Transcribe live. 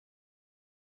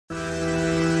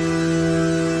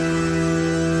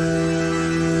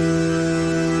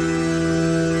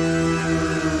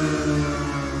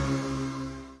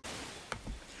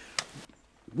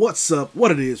What's up?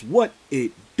 What it is? What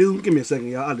it do? Give me a second,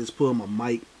 y'all. I just pulled my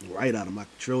mic right out of my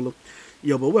controller.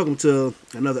 Yo, but welcome to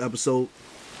another episode,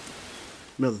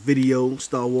 another video.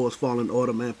 Star Wars Fallen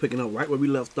Order, man. Picking up right where we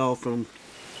left off from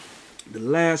the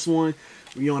last one.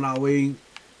 We on our way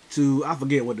to, I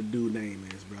forget what the dude name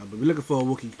is, bro. But we're looking for a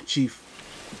Wookiee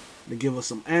chief to give us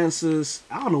some answers.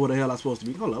 I don't know where the hell I'm supposed to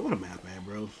be. Hold up, what a map at,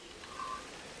 bro?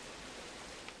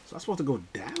 So I'm supposed to go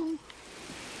down?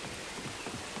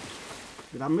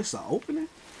 Did I miss an opening?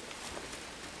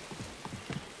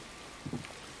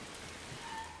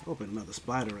 Open another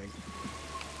spider ring.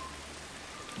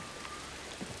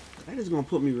 That is gonna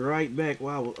put me right back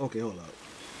while I was. Okay, hold up.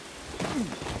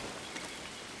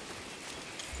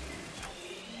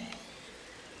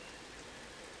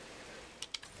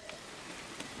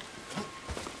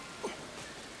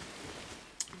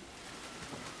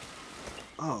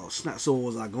 Oh, snap. So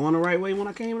was I going the right way when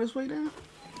I came this way down?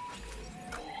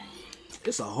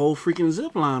 It's a whole freaking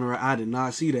zip line right. I did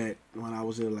not see that when I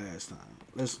was here last time.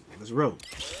 Let's roll.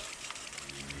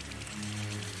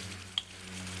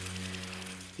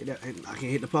 Hit that. I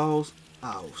can't hit the pause.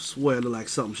 I swear it look like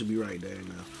something should be right there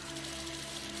now.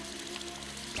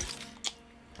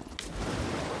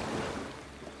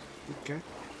 Okay.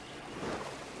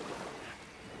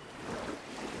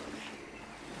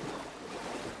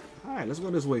 Alright, let's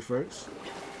go this way first.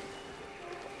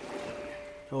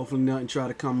 Hopefully nothing try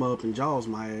to come up and jaws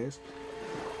my ass.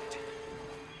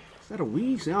 Is that a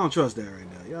weed? See, I don't trust that right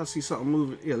now. Y'all see something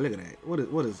moving? Yeah, look at that.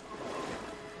 What is?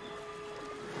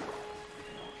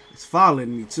 It's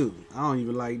following me too. I don't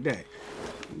even like that.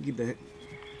 Get that.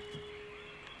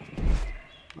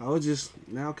 I was just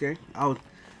now okay. I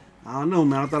don't know,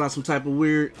 man. I thought I was some type of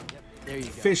weird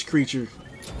fish creature.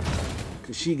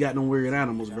 Cause she got no weird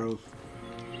animals, bro.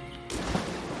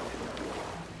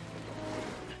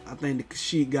 I think the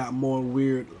Kashyyyk got more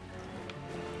weird,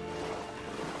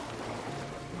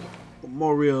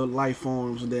 more real life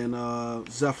forms than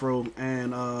Zephyro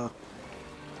and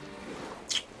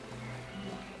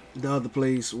the other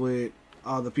place with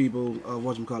all the people of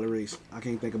whatchamacallit race. I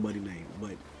can't think of buddy's name,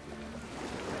 but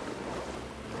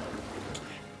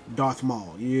Darth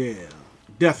Maul, yeah,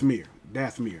 Dathomir,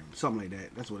 something like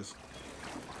that. That's what it's.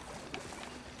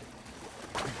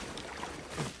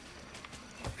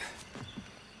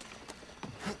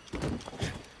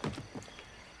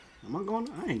 Am I going?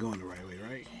 I ain't going the right way,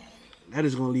 right? That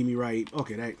is gonna lead me right.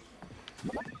 Okay, that.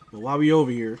 But while we over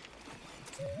here,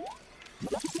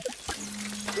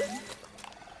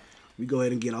 we go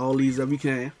ahead and get all these that we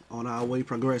can on our way,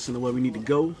 progressing to where we need to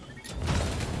go.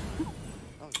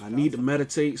 I need to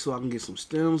meditate so I can get some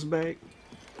stems back.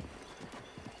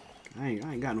 I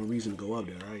ain't got no reason to go up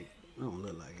there, right? I don't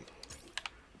look like it.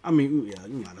 I mean, yeah,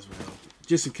 you might as well.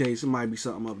 Just in case, it might be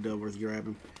something up there worth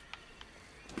grabbing.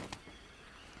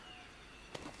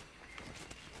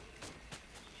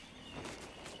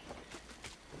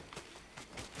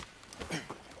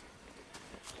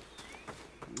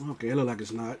 Okay, it look like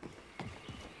it's not.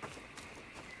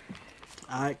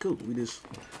 Alright, cool. We just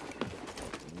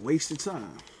wasted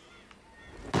time.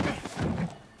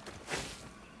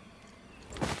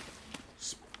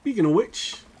 Speaking of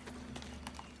which,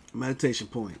 meditation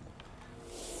point.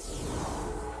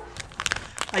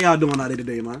 How y'all doing out there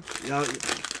today, man?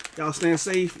 Y'all staying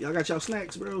safe? Y'all got y'all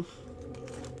snacks, bro?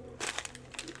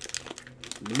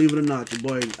 Believe it or not, your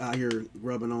boy out here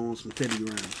rubbing on some Teddy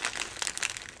Graham.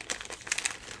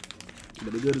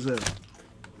 But it's good as hell.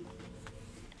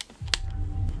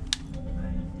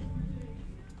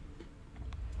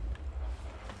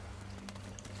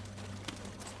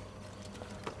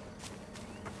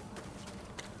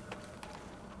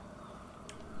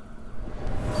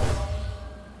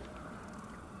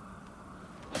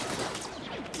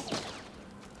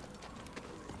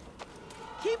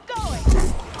 Keep going.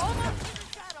 Almost to the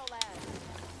Shadowlands.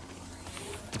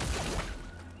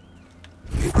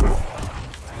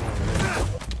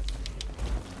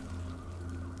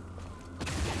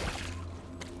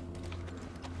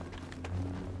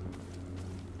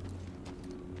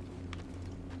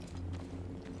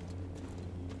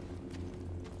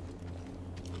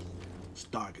 It's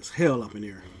dark as hell up in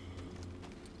here.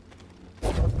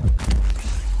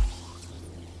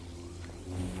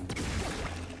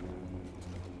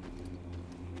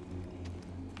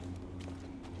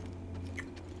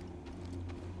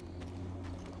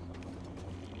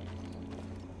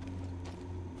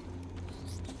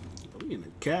 Are we in a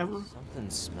cavern? Something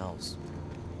smells.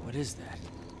 What is that?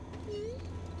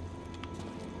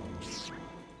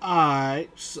 Alright,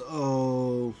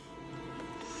 so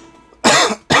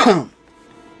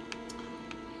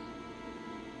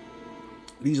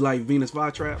These like Venus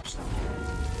flytraps.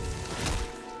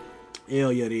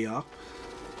 Hell yeah, they are.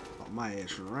 Oh, my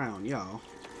ass around, y'all.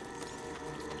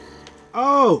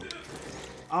 Oh!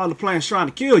 All the plants trying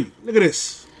to kill you. Look at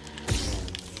this.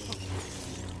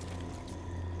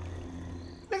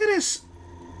 Look at this.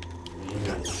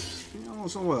 You know,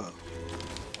 somewhere.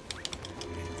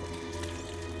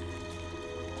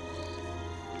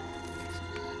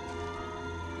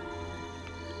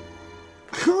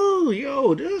 Oh,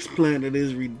 yo, this planet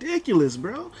is ridiculous,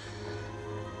 bro.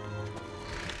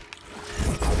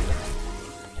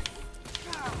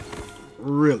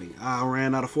 Really? I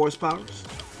ran out of force powers?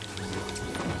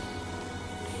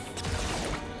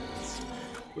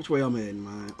 Which way I'm heading,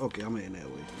 man? Okay, I'm heading that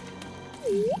way.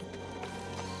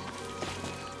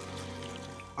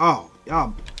 Oh,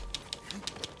 y'all.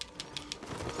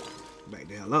 Back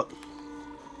the hell up.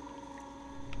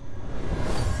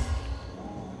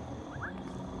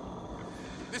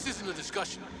 This isn't a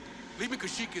discussion. Leaving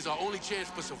Kashyyyk is our only chance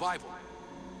for survival.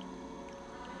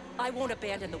 I won't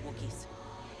abandon the Wookiees.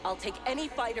 I'll take any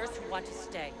fighters who want to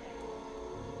stay.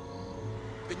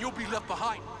 Then you'll be left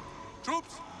behind.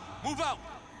 Troops, move out!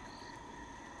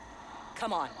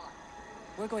 Come on.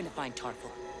 We're going to find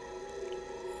Tarful.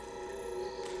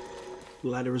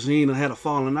 Like the regime had a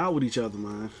falling out with each other,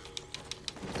 man.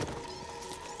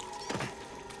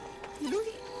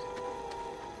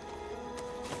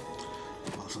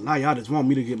 Oh, so now y'all just want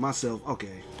me to get myself...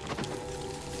 Okay.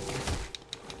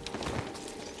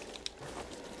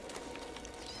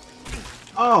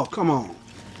 Oh, come on.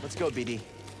 Let's go, BD.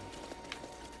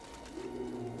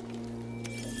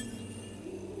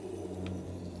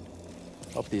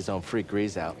 Hope these don't freak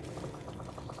Grease out.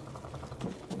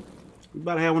 You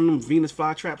about to have one of them Venus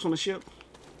flytraps on the ship?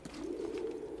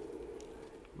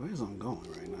 Where's I'm going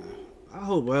right now? I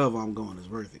hope wherever I'm going is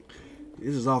worth it.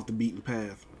 This is off the beaten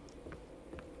path.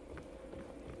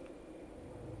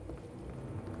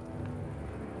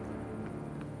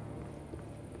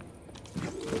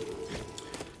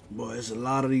 Boy, there's a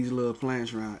lot of these little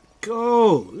plants around.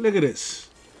 Go! Look at this.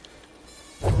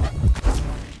 I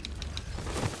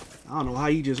don't know how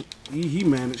he just he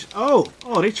managed. Oh,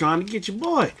 they trying to get your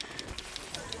boy.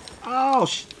 Oh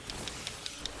shit!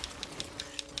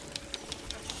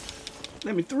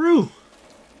 Let me through.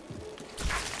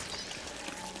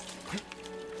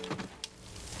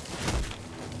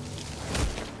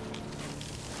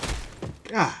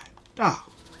 God, oh.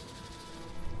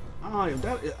 Oh,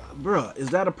 bruh, is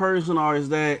that a person or is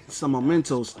that some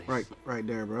mementos right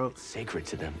there, bro? It's sacred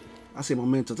to them. I say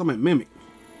mementos. I'm at Mimic.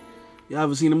 You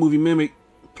ever seen the movie Mimic?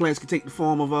 Plants can take the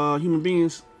form of human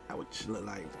beings. That would look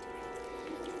like.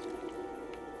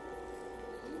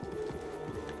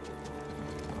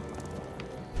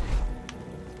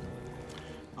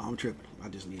 Oh, I'm tripping. I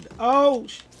just need that. Oh.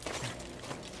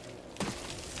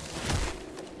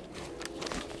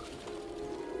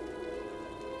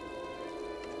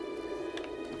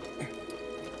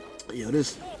 Yo,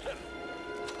 this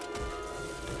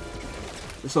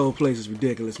whole place is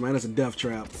ridiculous, man. That's a death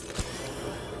trap.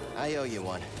 I owe you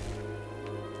one.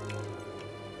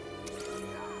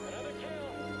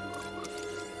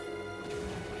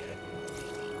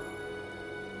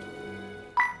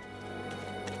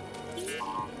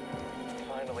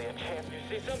 Finally a chance.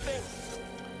 You see something?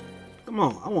 Come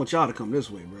on, I want y'all to come this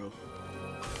way, bro.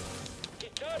 He's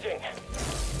dodging.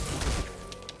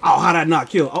 Oh, how'd that not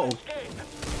kill? Uh-oh.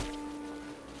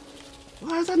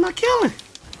 Why is that not killing?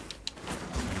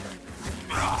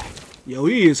 Yo,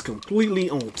 he is completely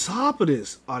on top of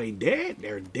this. Are they dead?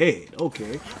 They're dead.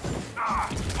 Okay.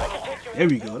 There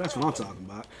we go. That's what I'm talking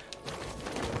about.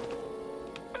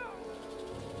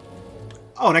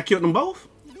 Oh, that killed them both?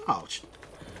 Ouch.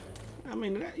 I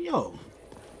mean, that,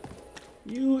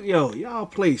 y'all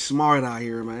play smart out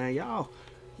here, man.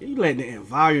 You let the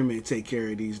environment take care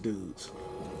of these dudes.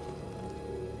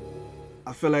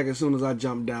 I feel like as soon as I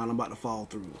jump down, I'm about to fall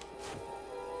through.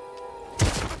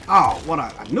 Oh, what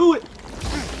I knew it.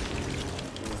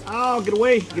 Oh, get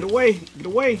away, get away, get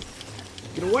away,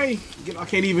 get away. I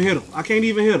can't even hit them. I can't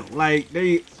even hit them. Like,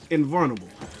 they invulnerable.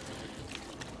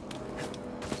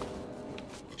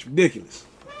 It's ridiculous.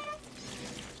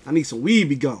 I need some weed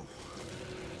be gone.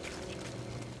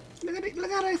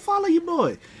 Look how they follow you,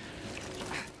 boy.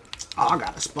 Oh, I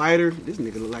got a spider. This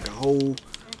nigga look like a whole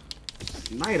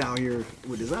night out here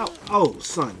with his out. Oh,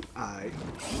 son. Alright.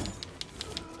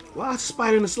 Why is the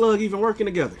spider and the slug even working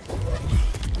together?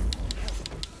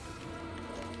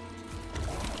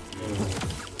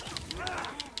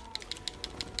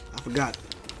 I forgot.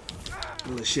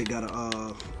 Little shit got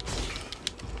a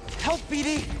Help,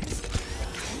 BD!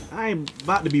 I ain't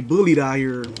about to be bullied out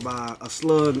here by a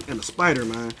slug and a spider,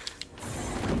 man.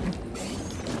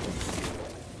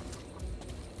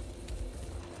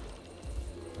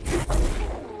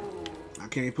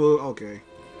 can't pull. Okay.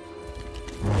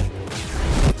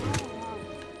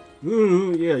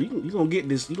 Yeah, you gonna get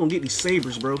this. You gonna get these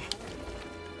sabers, bro.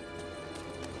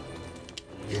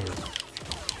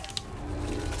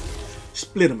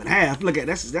 Split them in half. Look at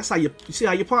that's how you see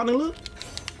how your partner look.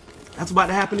 That's about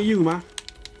to happen to you, man.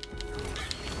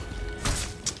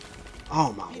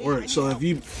 Oh my word! So if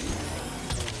you,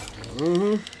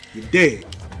 you're dead.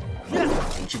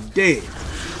 You're dead.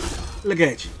 Look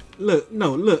at you. Look,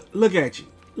 no, look at you.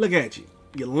 Look at you.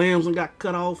 Your limbs done got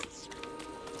cut off.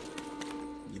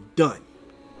 You're done.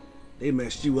 They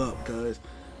messed you up, cuz.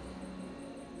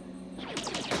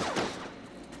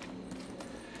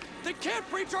 They can't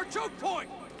breach our choke point!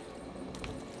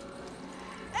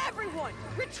 Everyone,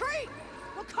 retreat!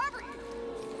 We'll cover you!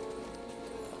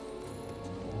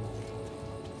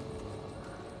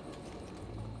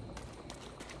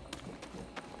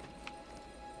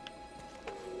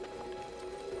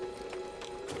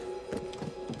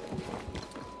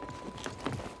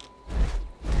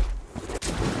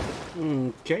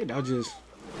 Okay, that was just...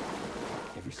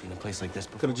 Ever seen a place like this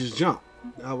before? Could have just jumped.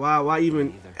 Why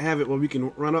even have it where we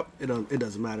can run up? It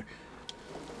doesn't matter.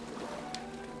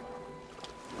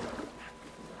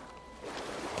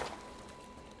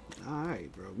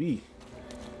 Alright, bro. We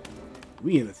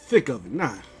in the thick of it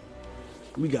now.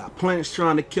 We got plants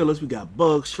trying to kill us. We got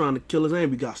bugs trying to kill us.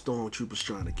 And we got stormtroopers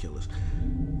trying to kill us.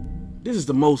 This is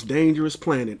the most dangerous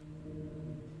planet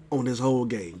on this whole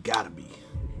game. Gotta be.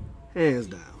 Hands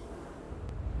down.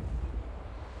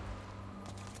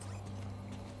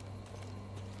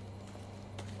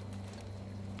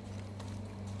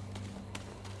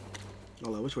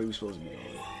 Hold on, which way we supposed to be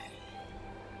going?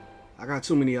 I got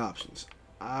too many options.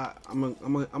 I'm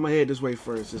gonna head this way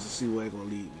first just to see where it's gonna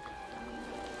lead me.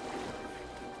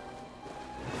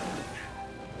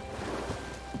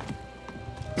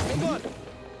 Hang on.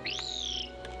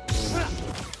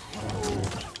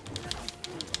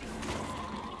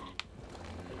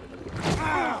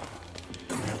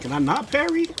 Can I not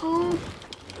parry?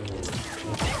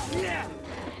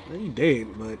 He dead,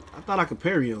 but I thought I could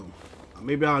parry him.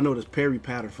 Maybe I don't know this parry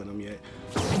pattern for them yet.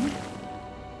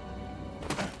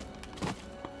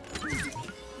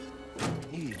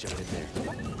 You jumped in there.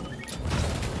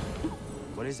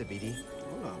 What is it, BD?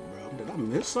 Hold on, bro. Did I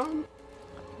miss something?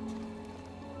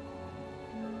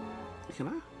 Can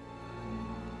I?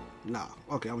 Nah.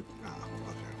 Okay. Nah.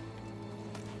 Okay.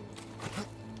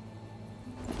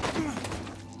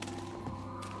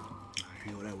 I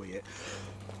ain't go that way yet.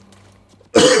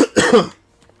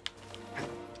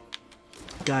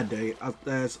 God dang it. I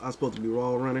was supposed to be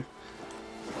raw running.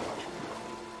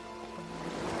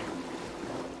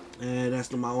 And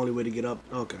that's my only way to get up.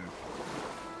 Okay.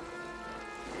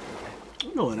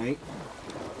 No, it ain't.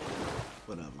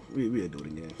 Whatever. We'll do it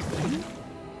again.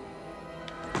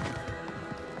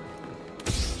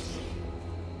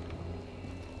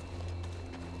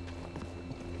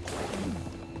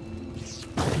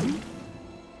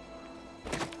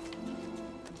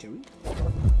 Can we?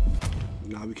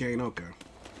 No, we can't. Okay.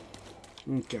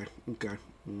 Okay.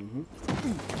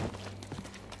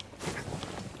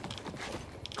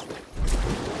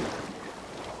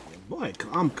 Boy,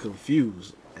 I'm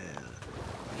confused.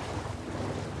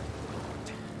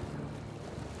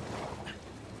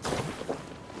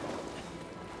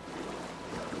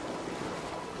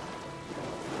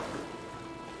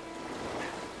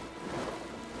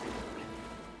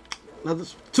 Now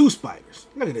there's 2 spiders.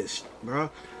 Look at this, bro.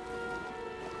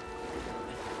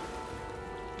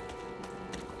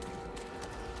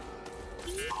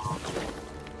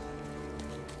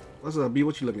 What's up, B?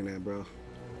 What you looking at, bro?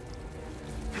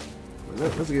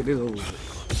 Let's get this over with.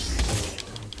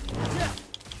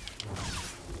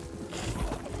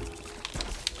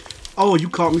 Oh, you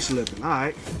caught me slipping.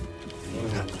 Alright.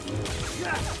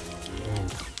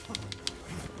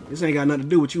 This ain't got nothing to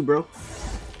do with you, bro.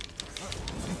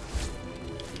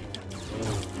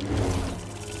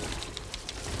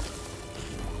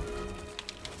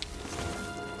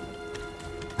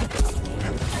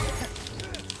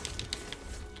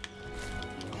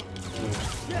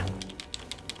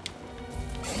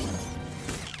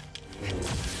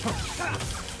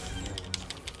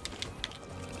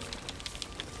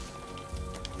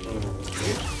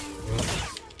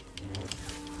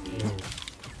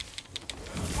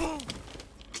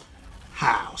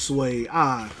 How, Sway?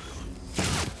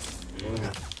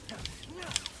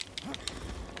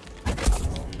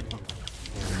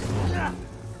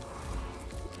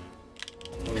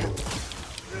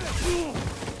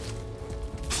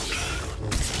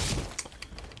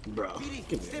 Bro,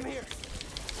 Stim here.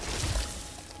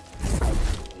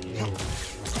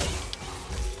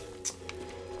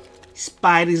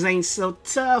 Spiders ain't so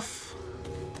tough.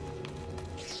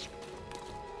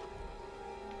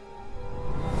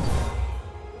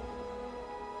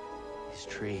 These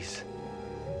trees.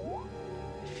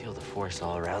 I feel the force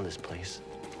all around this place.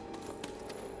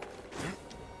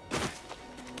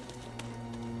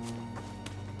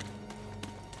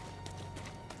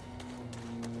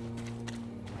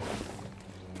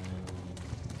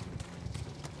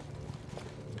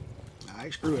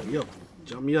 Alright, screw it. Yo,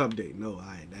 jump me update. No,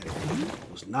 that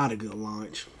was not a good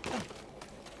launch.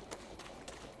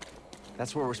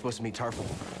 That's where we're supposed to meet Tarful.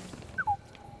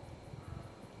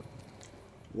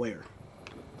 Where?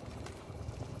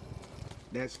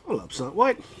 That's hold up, son.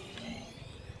 What?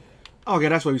 Okay,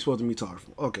 that's where we're supposed to meet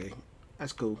Tarful. Okay,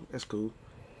 that's cool. That's cool.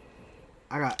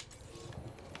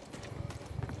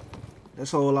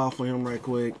 Let's hold off for him right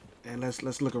quick, and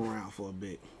let's look around for a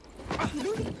bit.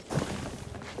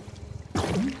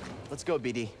 Let's go,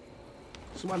 BD.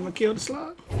 Somebody gonna kill the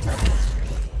slug?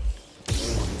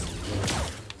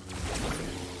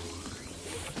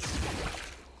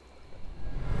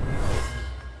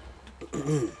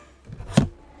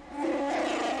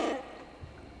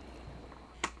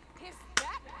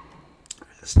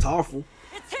 It's Tarful.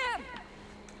 It's him!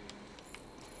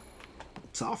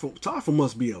 Tarful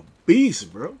must be a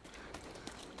beast, bro.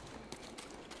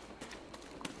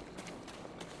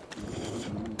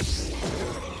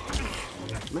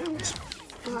 Man, what's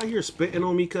out here spitting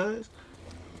on me, cuz?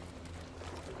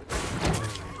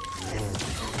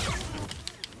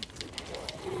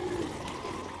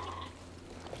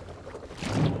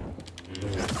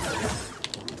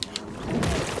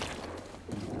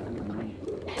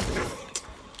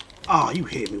 Oh, you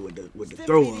hit me with the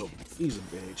throw up. He's a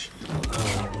bitch.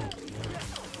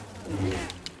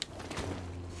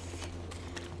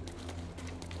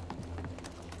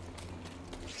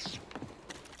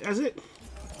 That's it.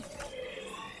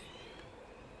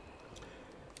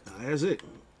 That's it.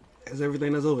 That's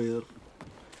everything that's over here.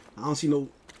 I don't see no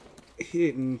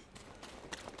hidden.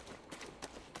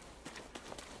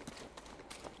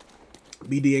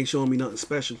 BD ain't showing me nothing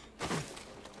special.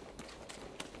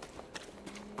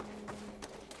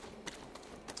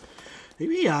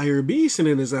 We out here beasting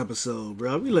in this episode,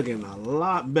 bro. We looking a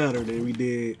lot better than we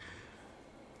did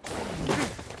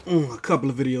a couple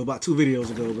of videos, about 2 videos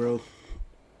ago, bro.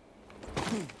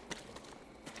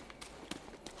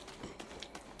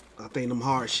 I think them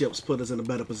hardships put us in a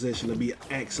better position to be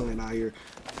excellent out here.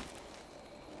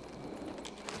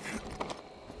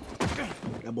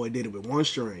 That boy did it with 1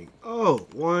 string. Oh,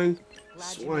 1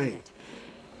 swing.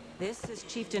 This is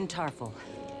Chieftain Tarful.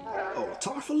 Oh,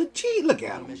 Tarful the G. Look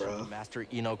at him, bro. Master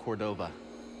Eno Cordova.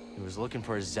 He was looking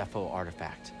for a Zepho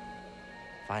artifact.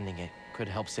 Finding it could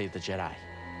help save the Jedi.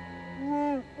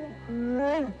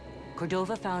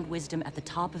 Cordova found wisdom at the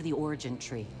top of the origin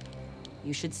tree.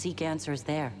 You should seek answers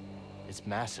there. It's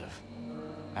massive.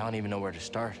 I don't even know where to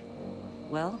start.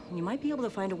 Well, you might be able to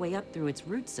find a way up through its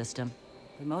root system,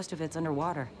 but most of it's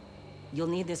underwater. You'll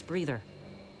need this breather.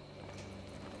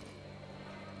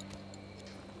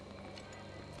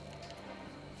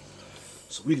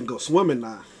 So we can go swimming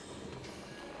now.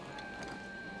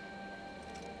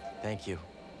 Thank you.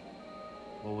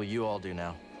 What will you all do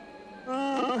now?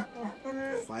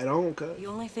 Fight on, cuz. The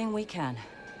only thing we can.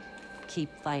 Keep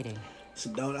fighting.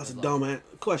 That's a dumb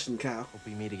question, Kyle. Hope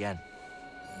we meet again.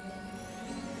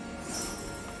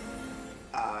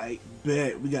 I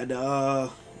bet we got the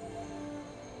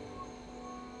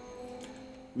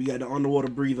underwater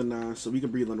breather now, so we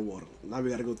can breathe underwater. Now we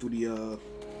gotta go through the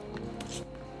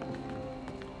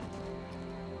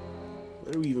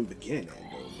where do we even begin at, though,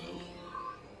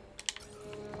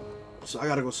 bro? So I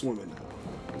gotta go swimming now.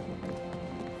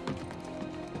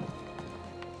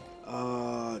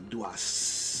 Do I?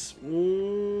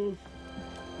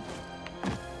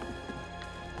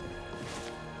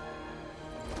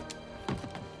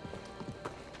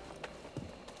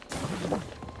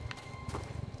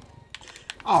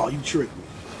 Oh, you tricked me.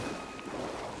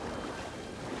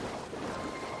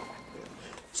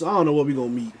 So I don't know what we gonna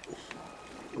meet.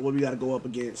 What we gotta go up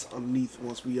against underneath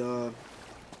once we Alright,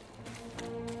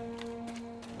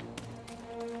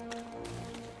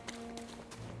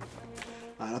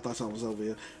 I thought something was over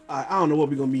here. I don't know what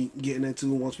we're gonna be getting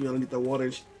into once we underneath the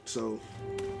water. So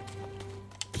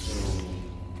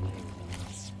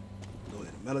go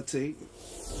ahead and meditate.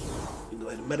 You go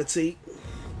ahead and meditate.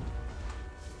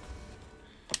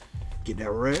 Get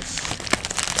that rest.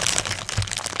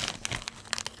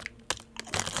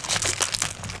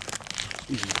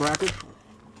 Eat some crackers.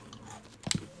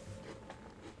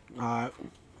 Alright.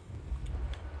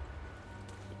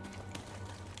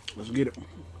 Let's get it.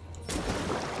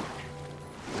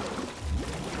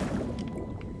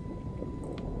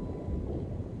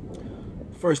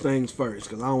 first things first,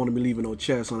 because I don't want to be leaving no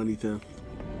chests underneath him.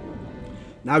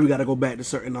 Now we got to go back to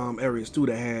certain areas too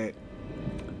that had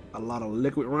a lot of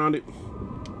liquid around it.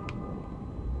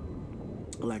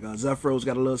 Like Zephyro's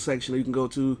got a little section that you can go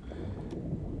to.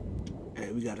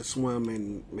 And we got to swim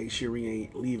and make sure we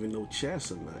ain't leaving no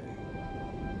chests or nothing.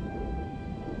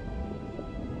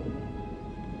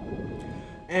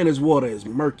 And his water is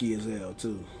murky as hell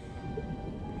too.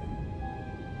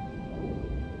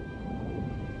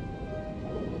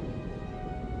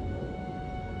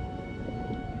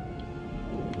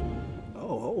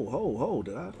 Oh,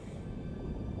 did I?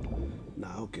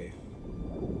 Nah, okay.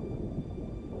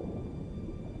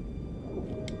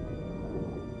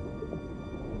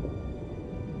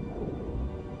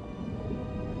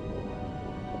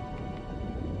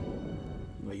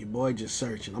 Well, your boy just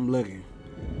searching. I'm looking.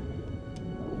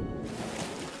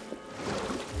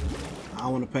 I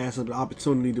don't want to pass up the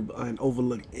opportunity to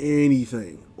overlook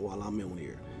anything while I'm in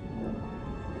here.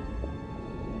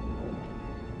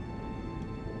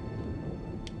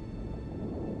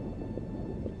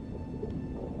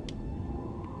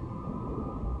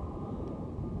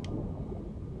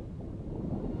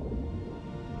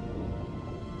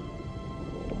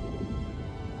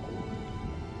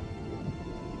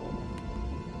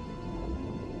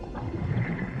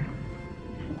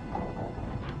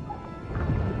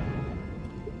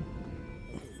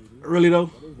 Really though?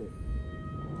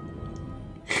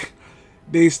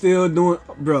 They still doing,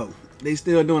 bro. They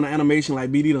still doing the animation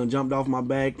like BD done jumped off my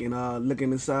back and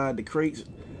looking inside the crates.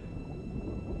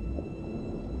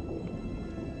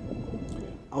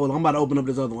 Oh, well, I'm about to open up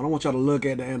this other one. I want y'all to look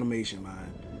at the animation,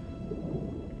 man.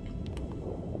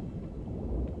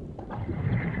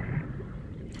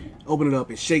 Open it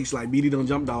up. It shakes like BD done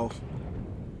jumped off.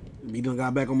 BD done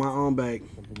got back on my arm back.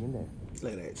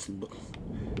 Look at that.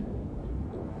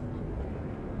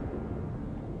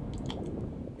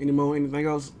 Anything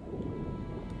else?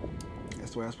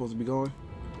 That's the way I'm supposed to be going.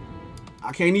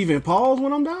 I can't even pause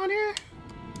when I'm down here.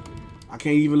 I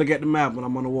can't even look at the map when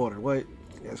I'm underwater. What?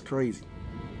 That's crazy.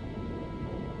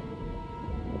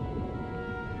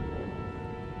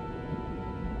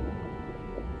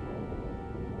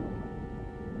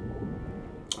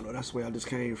 I know that's where I just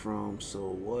came from. So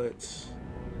what?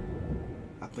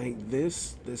 I think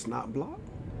this not blocked.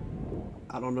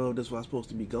 I don't know if this is where I'm supposed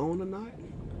to be going or not.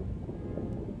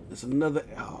 It's another,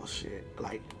 oh shit,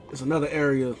 like, it's another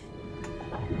area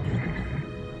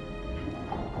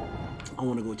I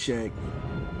want to go check.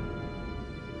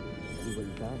 See what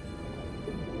you got.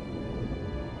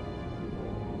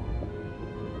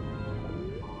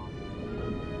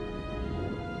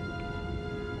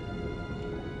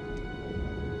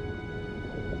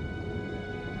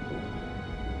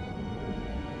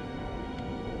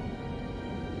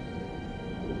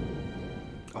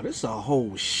 Oh, this is a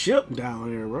whole ship down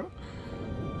here, bro.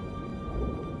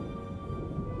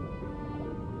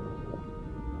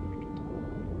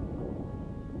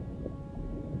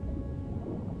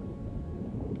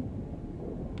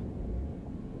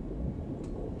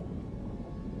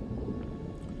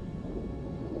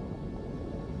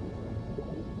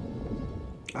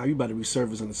 You about to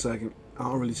resurface in a second. I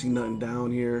don't really see nothing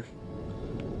down here.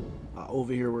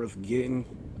 Over here worth getting.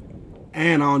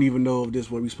 And I don't even know if this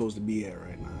is where we're supposed to be at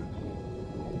right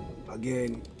now.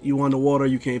 Again, you underwater,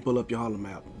 you can't pull up your holo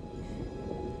map.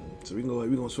 So we're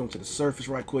gonna swim to the surface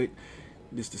right quick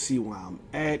just to see where I'm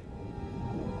at.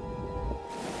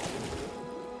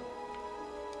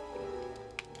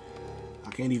 I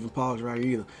can't even pause right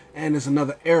here either. And there's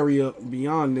another area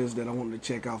beyond this that I wanted to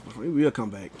check out before. We'll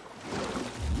come back.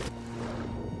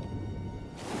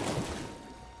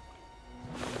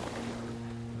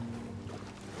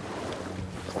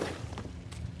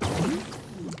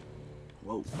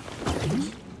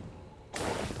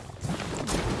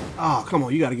 Oh, come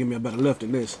on. You got to give me a better lift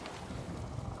than this.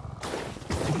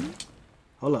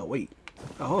 Hold up. Wait.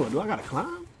 Oh, hold up. Do I got to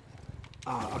climb?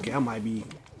 Okay. I might be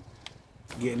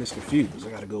getting this confused. I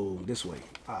got to go this way.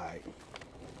 All right.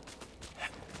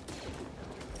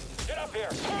 Get up here.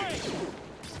 Hurry!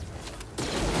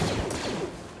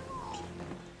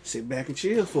 Sit back and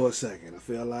chill for a second. I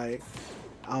feel like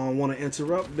I don't want to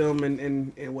interrupt them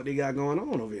and what they got going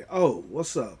on over here. Oh,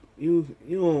 what's up? You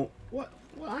don't... What?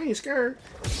 Well, I ain't scared.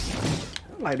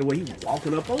 I like the way he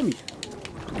walking up on me.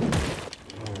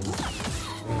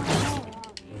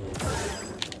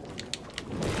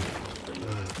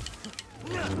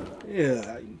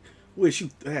 Yeah, I wish you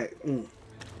had.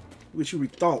 Wish you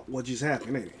rethought what just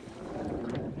happened, ain't it?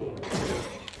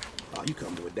 Oh, you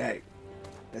coming with that?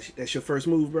 That's your first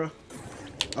move, bro.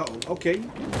 Uh-oh. Okay.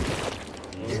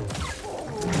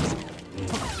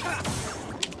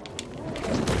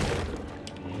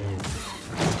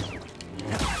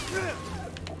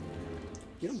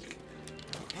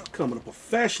 becoming a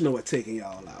professional at taking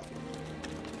y'all out.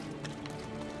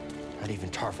 Not even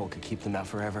Tarful could keep them out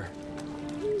forever.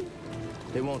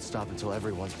 They won't stop until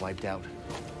everyone's wiped out.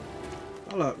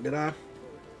 Hold up, did I?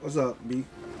 What's up, B?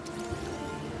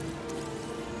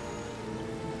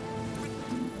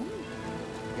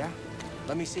 Yeah?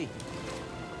 Let me see.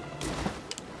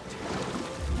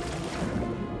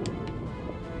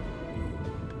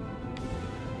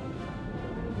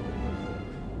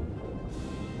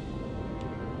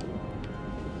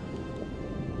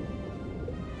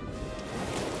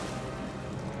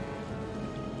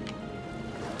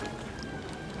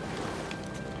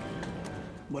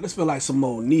 But this feel like some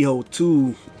more Neo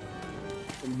 2.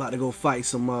 I'm about to go fight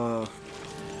some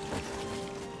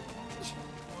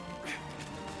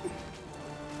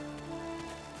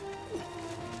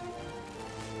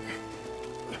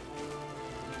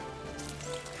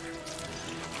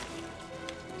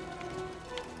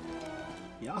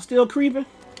y'all still creeping?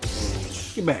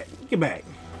 Get back, get back.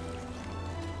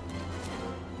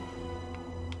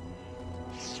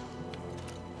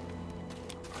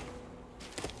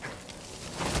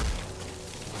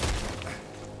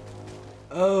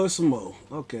 Oh, some more.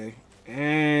 Okay.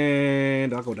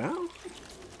 And I'll go down?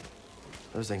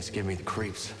 Those things give me the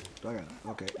creeps. I got it.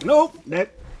 Okay. Nope.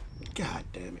 That. God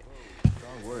damn it.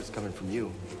 Strong words coming from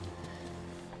you.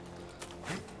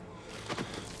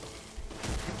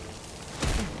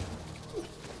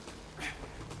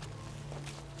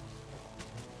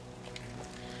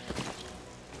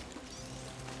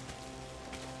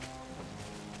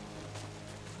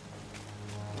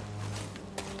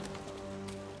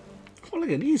 Oh, look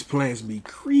at these plants be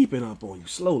creeping up on you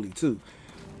slowly too.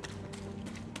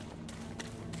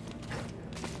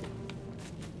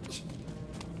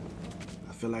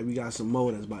 I feel like we got some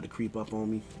more that's about to creep up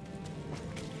on me.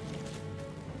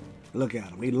 Look at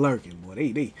them, they lurking, boy.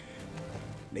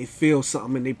 They feel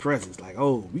something in their presence. Like,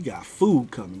 oh, we got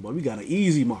food coming, boy. We got an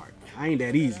easy mark. I ain't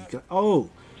that easy. Oh,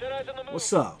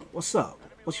 what's up? What's up?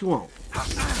 What you want?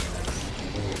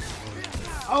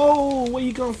 Oh, where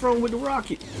you come from with the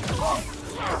rocket?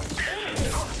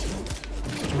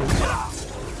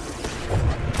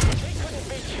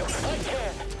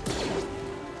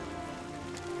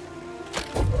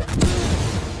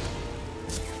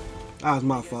 That was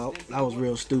my fault. That was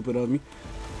real stupid of me.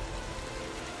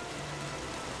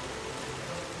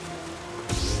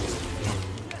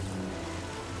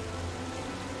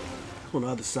 On the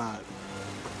other side.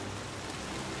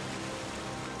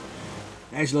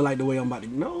 Actually, I like the way I'm about to.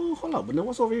 No, hold up. But then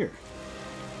what's over here?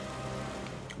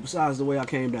 Besides the way I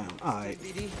came down. All right.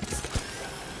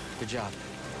 Good job.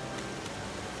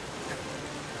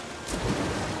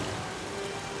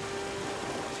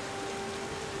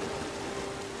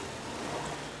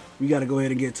 We got to go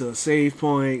ahead and get to a save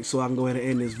point so I can go ahead and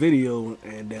end this video,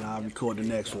 and then I'll record the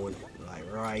next one, like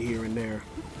right here and there.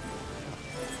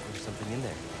 There's something in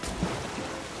there.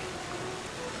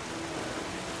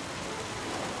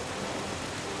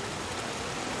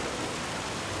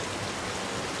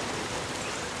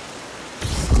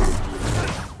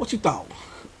 What you thought?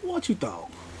 What you thought?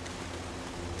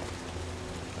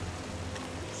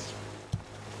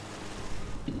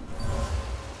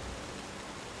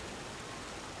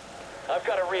 I've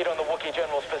got a read on the Wookiee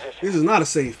General's position. This is not a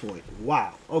save point.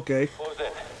 Wow. Okay. Close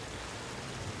in.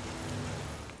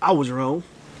 I was wrong.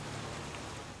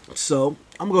 So,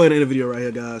 I'm going to go ahead and end the video right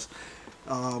here, guys.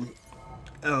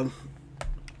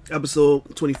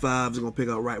 Episode 25 is going to pick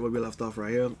up right where we left off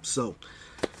right here. So,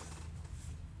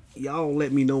 y'all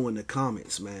let me know in the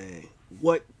comments, man.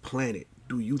 What planet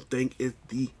do you think is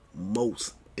the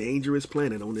most dangerous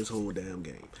planet on this whole damn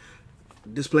game?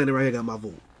 This planet right here got my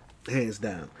vote. Hands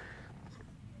down.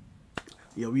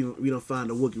 You know, we don't find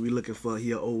a Wookiee. We looking for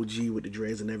here OG with the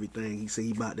dreads and everything. He said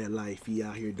he about that life. He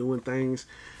out here doing things.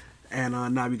 And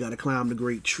now we got to climb the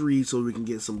great tree so we can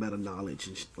get some better knowledge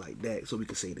and shit like that. So we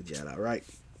can say the Jedi, right?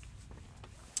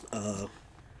 No.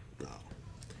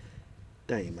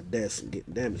 Dang, my desk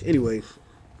getting damaged. Anyway,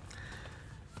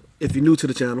 if you're new to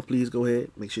the channel, please go ahead.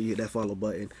 Make sure you hit that follow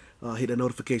button. Hit that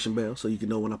notification bell so you can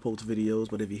know when I post videos.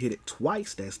 But if you hit it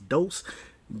twice, that's dose.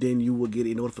 Then you will get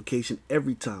a notification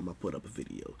every time I put up a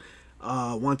video.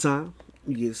 One time,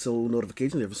 you get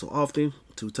notifications every so often.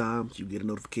 2 times, you get a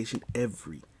notification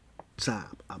every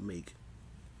time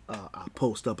I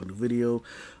post up a new video.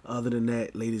 Other than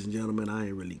that, ladies and gentlemen, I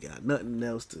ain't really got nothing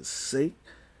else to say.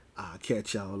 I'll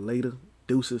catch y'all later.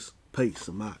 Deuces. Peace.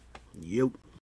 I'm out. Yo.